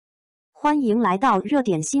欢迎来到热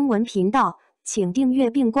点新闻频道，请订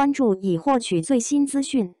阅并关注以获取最新资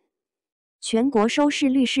讯。全国收视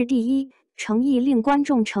率是第一，诚意令观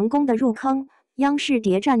众成功的入坑。央视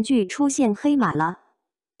谍战剧出现黑马了。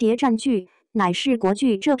谍战剧乃是国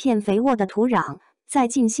剧这片肥沃的土壤，在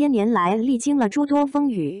近些年来历经了诸多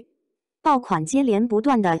风雨，爆款接连不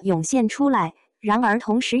断的涌现出来。然而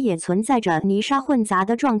同时也存在着泥沙混杂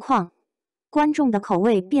的状况，观众的口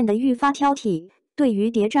味变得愈发挑剔，对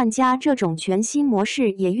于谍战家这种全新模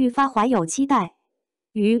式也愈发怀有期待。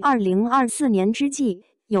于2024年之际，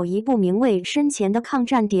有一部名为《深潜》的抗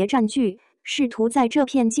战谍战剧，试图在这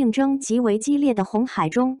片竞争极为激烈的红海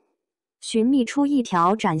中，寻觅出一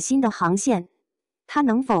条崭新的航线。它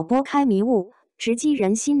能否拨开迷雾，直击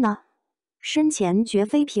人心呢？深潜绝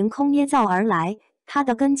非凭空捏造而来，它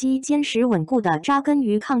的根基坚实稳固地扎根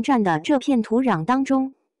于抗战的这片土壤当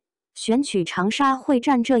中。选取长沙会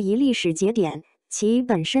战这一历史节点，其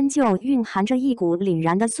本身就蕴含着一股凛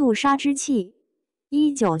然的肃杀之气。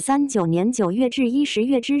1939年9月至10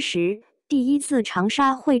月之时，第一次长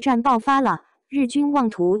沙会战爆发了，日军妄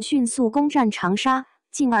图迅速攻占长沙，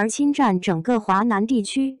进而侵占整个华南地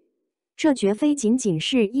区。这绝非仅仅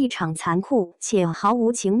是一场残酷且毫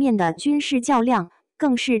无情面的军事较量，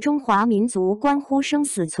更是中华民族关乎生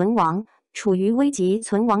死存亡，处于危急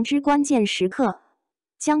存亡之关键时刻。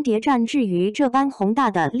将谍战置于这般宏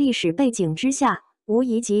大的历史背景之下，无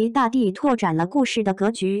疑极大地拓展了故事的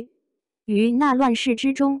格局。于那乱世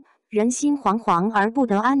之中，人心惶惶而不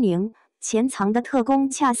得安宁，潜藏的特工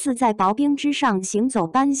恰似在薄冰之上行走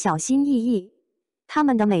般小心翼翼。他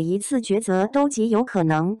们的每一次抉择都极有可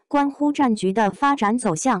能关乎战局的发展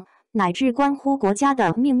走向，乃至关乎国家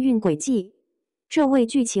的命运轨迹。这为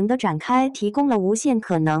剧情的展开提供了无限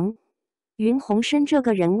可能。云鸿深这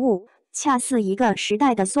个人物恰似一个时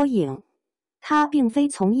代的缩影，他并非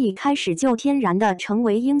从一开始就天然地成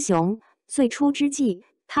为英雄，最初之际，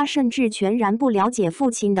他甚至全然不了解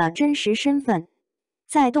父亲的真实身份。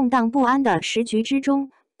在动荡不安的时局之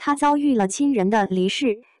中，他遭遇了亲人的离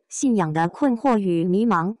世、信仰的困惑与迷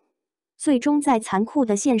茫，最终在残酷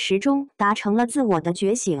的现实中达成了自我的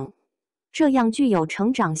觉醒。这样具有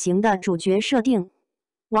成长型的主角设定，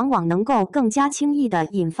往往能够更加轻易地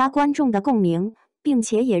引发观众的共鸣，并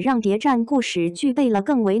且也让谍战故事具备了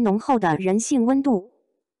更为浓厚的人性温度。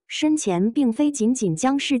深潜并非仅仅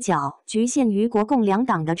将视角局限于国共两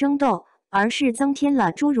党的争斗，而是增添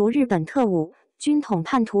了诸如日本特务、军统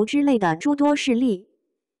叛徒之类的诸多势力。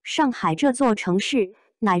上海这座城市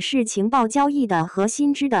乃是情报交易的核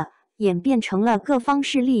心之的，演变成了各方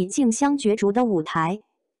势力竞相角逐的舞台。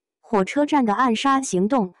火车站的暗杀行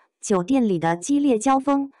动，酒店里的激烈交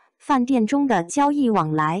锋，饭店中的交易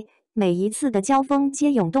往来，每一次的交锋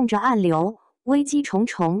皆涌动着暗流，危机重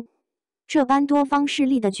重。这般多方势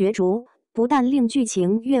力的角逐，不但令剧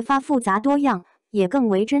情越发复杂多样，也更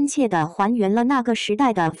为真切地还原了那个时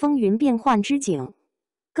代的风云变幻之景。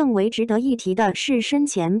更为值得一提的是，深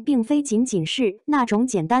潜并非仅仅是那种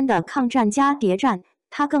简单的抗战加谍战，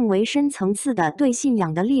它更为深层次地对信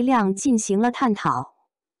仰的力量进行了探讨。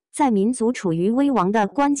在民族处于危亡的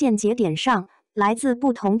关键节点上，来自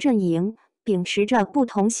不同阵营、秉持着不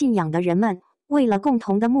同信仰的人们，为了共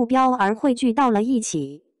同的目标而汇聚到了一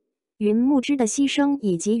起。云木之的牺牲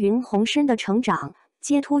以及云鸿深的成长，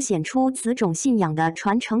皆凸显出此种信仰的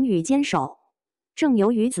传承与坚守。正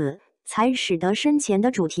由于此，才使得深潜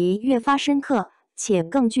的主题越发深刻，且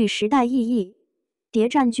更具时代意义。谍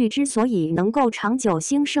战剧之所以能够长久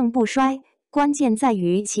兴盛不衰，关键在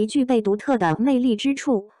于其具备独特的魅力之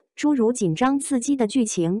处，诸如紧张刺激的剧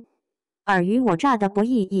情、尔虞我诈的博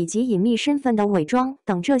弈以及隐秘身份的伪装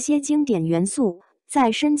等这些经典元素，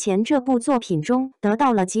在深潜这部作品中得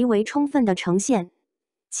到了极为充分的呈现。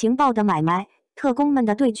情报的买卖、特工们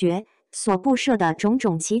的对决、所布设的种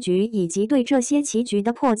种棋局以及对这些棋局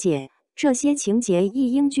的破解，这些情节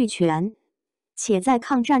一应俱全，且在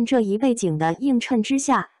抗战这一背景的映衬之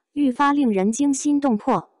下，愈发令人惊心动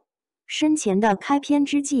魄。深潜的开篇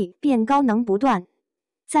之际便高能不断。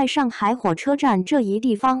在上海火车站这一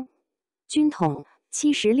地方，军统、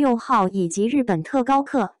76号以及日本特高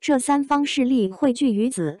课这三方势力汇聚于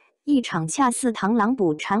此，一场恰似螳螂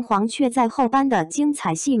捕蝉黄雀在后般的精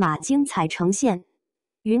彩戏码精彩呈现。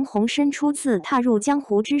云鸿深初次踏入江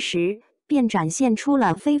湖之时，便展现出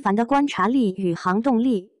了非凡的观察力与行动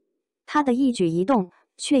力。他的一举一动，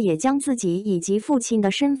却也将自己以及父亲的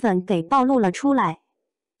身份给暴露了出来。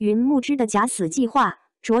云木之的假死计划，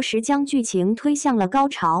着实将剧情推向了高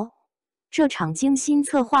潮。这场精心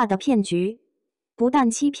策划的骗局，不但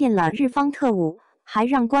欺骗了日方特务，还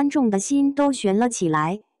让观众的心都悬了起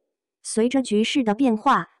来。随着局势的变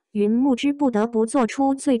化，云木之不得不做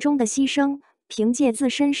出最终的牺牲，凭借自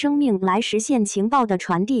身生命来实现情报的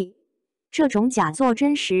传递。这种假作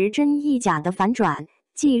真实、真亦假的反转，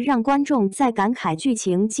既让观众在感慨剧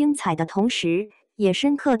情精彩的同时，也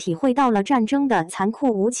深刻体会到了战争的残酷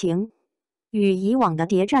无情。与以往的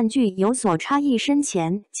谍战剧有所差异深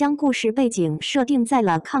浅，将故事背景设定在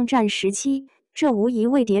了抗战时期，这无疑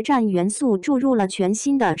为谍战元素注入了全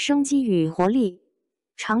新的生机与活力。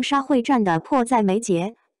长沙会战的迫在眉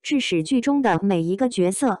睫，致使剧中的每一个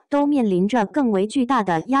角色都面临着更为巨大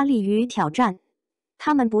的压力与挑战。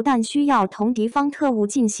他们不但需要同敌方特务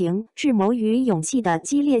进行智谋与勇气的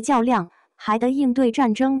激烈较量，还得应对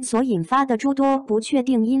战争所引发的诸多不确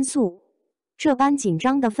定因素。这般紧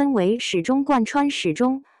张的氛围始终贯穿始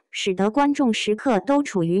终，使得观众时刻都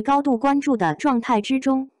处于高度关注的状态之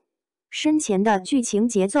中。深前的剧情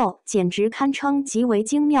节奏简直堪称极为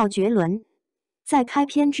精妙绝伦。在开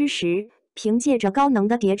篇之时，凭借着高能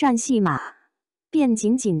的谍战戏码，便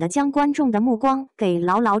紧紧地将观众的目光给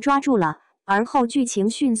牢牢抓住了，而后剧情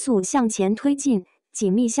迅速向前推进，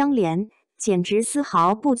紧密相连，简直丝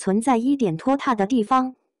毫不存在一点拖沓的地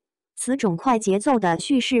方。此种快节奏的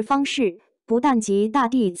叙事方式，不但极大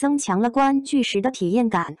地增强了观剧时的体验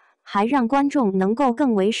感，还让观众能够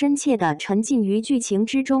更为深切地沉浸于剧情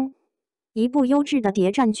之中。一部优质的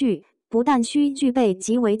谍战剧，不但需具备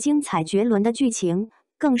极为精彩绝伦的剧情，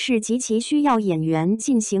更是极其需要演员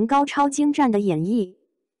进行高超精湛的演绎。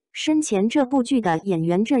深前这部剧的演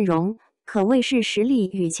员阵容可谓是实力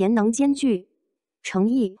与潜能兼具，成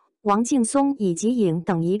毅、王劲松以及颖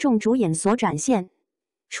等一众主演所展现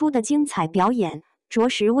出的精彩表演，着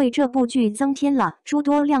实为这部剧增添了诸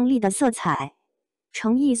多亮丽的色彩。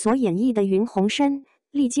成毅所演绎的云鸿深，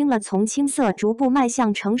历经了从青涩逐步迈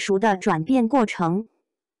向成熟的转变过程。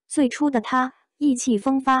最初的他意气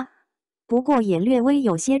风发，不过也略微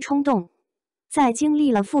有些冲动。在经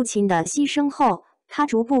历了父亲的牺牲后，他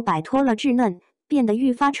逐步摆脱了稚嫩，变得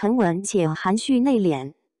愈发沉稳且含蓄内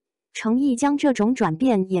敛。成毅将这种转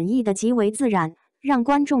变演绎得极为自然，让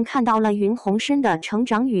观众看到了云鸿深的成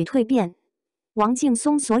长与蜕变。王劲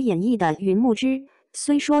松所演绎的云木之，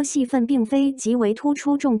虽说戏份并非极为突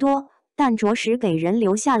出众多，但着实给人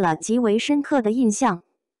留下了极为深刻的印象。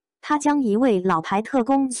他将一位老牌特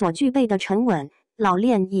工所具备的沉稳、老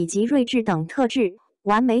练以及睿智等特质，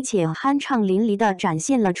完美且酣畅淋漓地展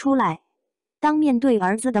现了出来。当面对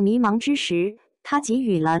儿子的迷茫之时，他给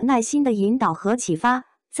予了耐心的引导和启发，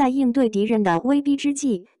在应对敌人的威逼之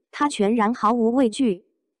际，他全然毫无畏惧。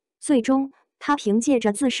最终，他凭借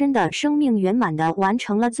着自身的生命圆满地完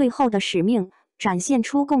成了最后的使命，展现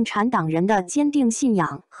出共产党人的坚定信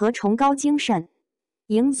仰和崇高精神。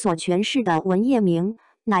颖所诠释的文叶明，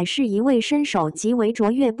乃是一位身手极为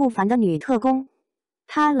卓越不凡的女特工。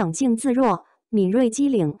她冷静自若，敏锐机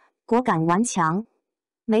灵，果敢顽强，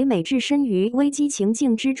每置身于危机情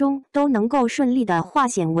境之中，都能够顺利地化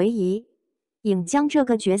险为夷。颖将这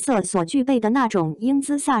个角色所具备的那种英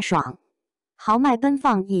姿飒爽、豪迈奔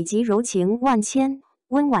放以及柔情万千、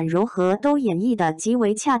温婉柔和都演绎得极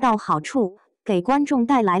为恰到好处，给观众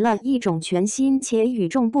带来了一种全新且与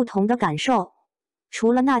众不同的感受。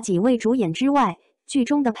除了那几位主演之外，剧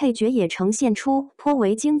中的配角也呈现出颇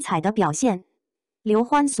为精彩的表现。刘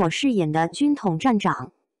欢所饰演的军统站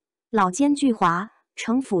长老奸巨猾，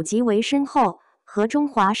城府极为深厚；何中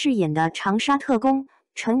华饰演的长沙特工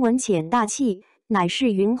沉稳且大气，乃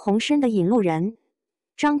是云鸿深的引路人。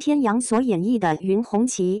张天阳所演绎的云鸿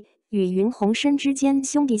奇与云鸿深之间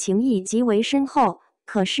兄弟情谊极为深厚，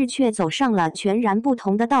可是却走上了全然不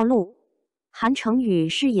同的道路。韩成宇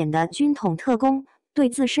饰演的军统特工对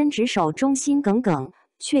自身职守忠心耿耿，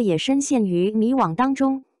却也深陷于迷惘当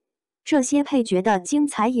中。这些配角的精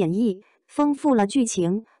彩演绎丰富了剧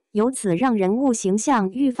情，由此让人物形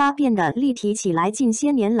象愈发变得立体起来。近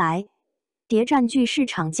些年来，谍战剧市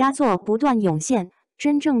场佳作不断涌现，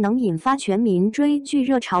真正能引发全民追剧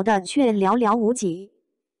热潮的却寥寥无几。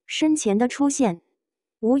深前的出现，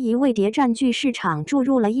无疑为谍战剧市场注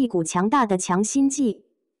入了一股强大的强心剂。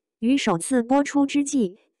于首次播出之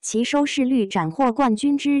际，其收视率斩获冠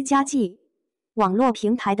军之佳绩，网络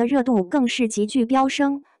平台的热度更是急剧飙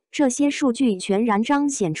升。这些数据全然彰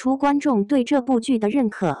显出观众对这部剧的认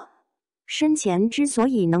可。深前之所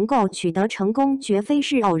以能够取得成功，绝非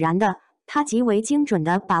是偶然的，他极为精准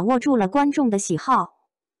地把握住了观众的喜好，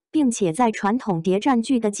并且在传统谍战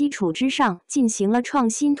剧的基础之上进行了创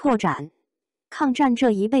新拓展。抗战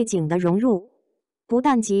这一背景的融入，不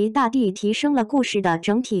但极大地提升了故事的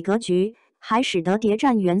整体格局，还使得谍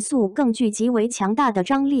战元素更具极为强大的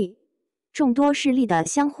张力。众多势力的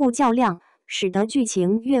相互较量，使得剧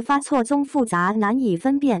情越发错综复杂，难以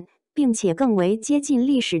分辨，并且更为接近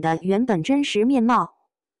历史的原本真实面貌。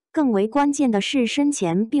更为关键的是，深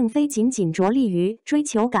浅并非仅仅着力于追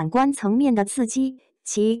求感官层面的刺激，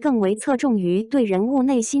其更为侧重于对人物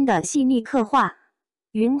内心的细腻刻画。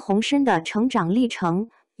云鸿深的成长历程、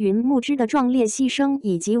云木之的壮烈牺牲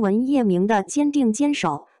以及文夜明的坚定坚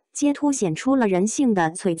守，皆凸显出了人性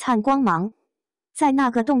的璀璨光芒。在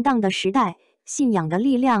那个动荡的时代，信仰的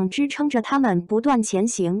力量支撑着他们不断前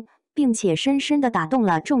行，并且深深地打动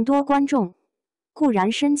了众多观众。固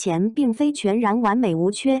然深浅并非全然完美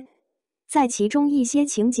无缺，在其中一些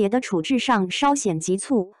情节的处置上稍显急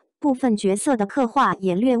促，部分角色的刻画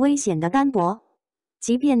也略微显得单薄。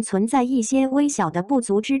即便存在一些微小的不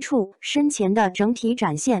足之处，深浅的整体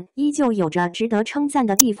展现依旧有着值得称赞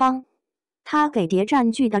的地方。它给谍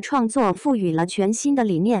战剧的创作赋予了全新的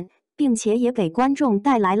理念，并且也给观众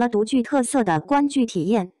带来了独具特色的观剧体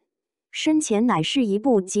验。深浅乃是一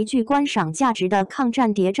部极具观赏价值的抗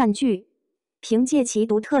战谍战剧，凭借其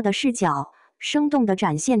独特的视角，生动地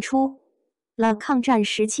展现出了抗战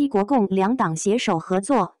时期国共两党携手合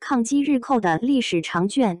作抗击日寇的历史长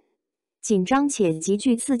卷。紧张且极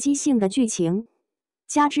具刺激性的剧情，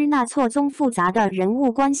加之那错综复杂的人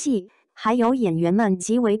物关系，还有演员们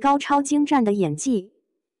极为高超精湛的演技，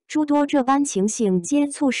诸多这般情形皆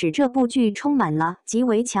促使这部剧充满了极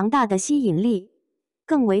为强大的吸引力。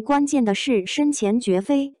更为关键的是，深浅绝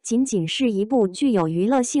非仅仅是一部具有娱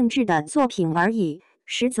乐性质的作品而已，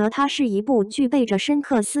实则它是一部具备着深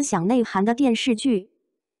刻思想内涵的电视剧。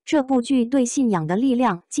这部剧对信仰的力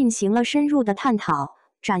量进行了深入的探讨，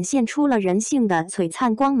展现出了人性的璀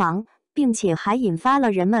璨光芒，并且还引发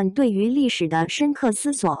了人们对于历史的深刻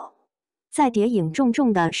思索。在谍影重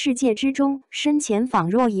重的世界之中，深浅仿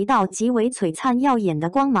若一道极为璀璨耀眼的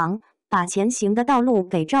光芒，把前行的道路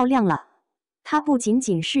给照亮了。它不仅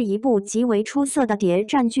仅是一部极为出色的谍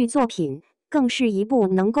战剧作品，更是一部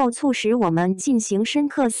能够促使我们进行深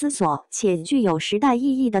刻思索且具有时代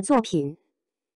意义的作品。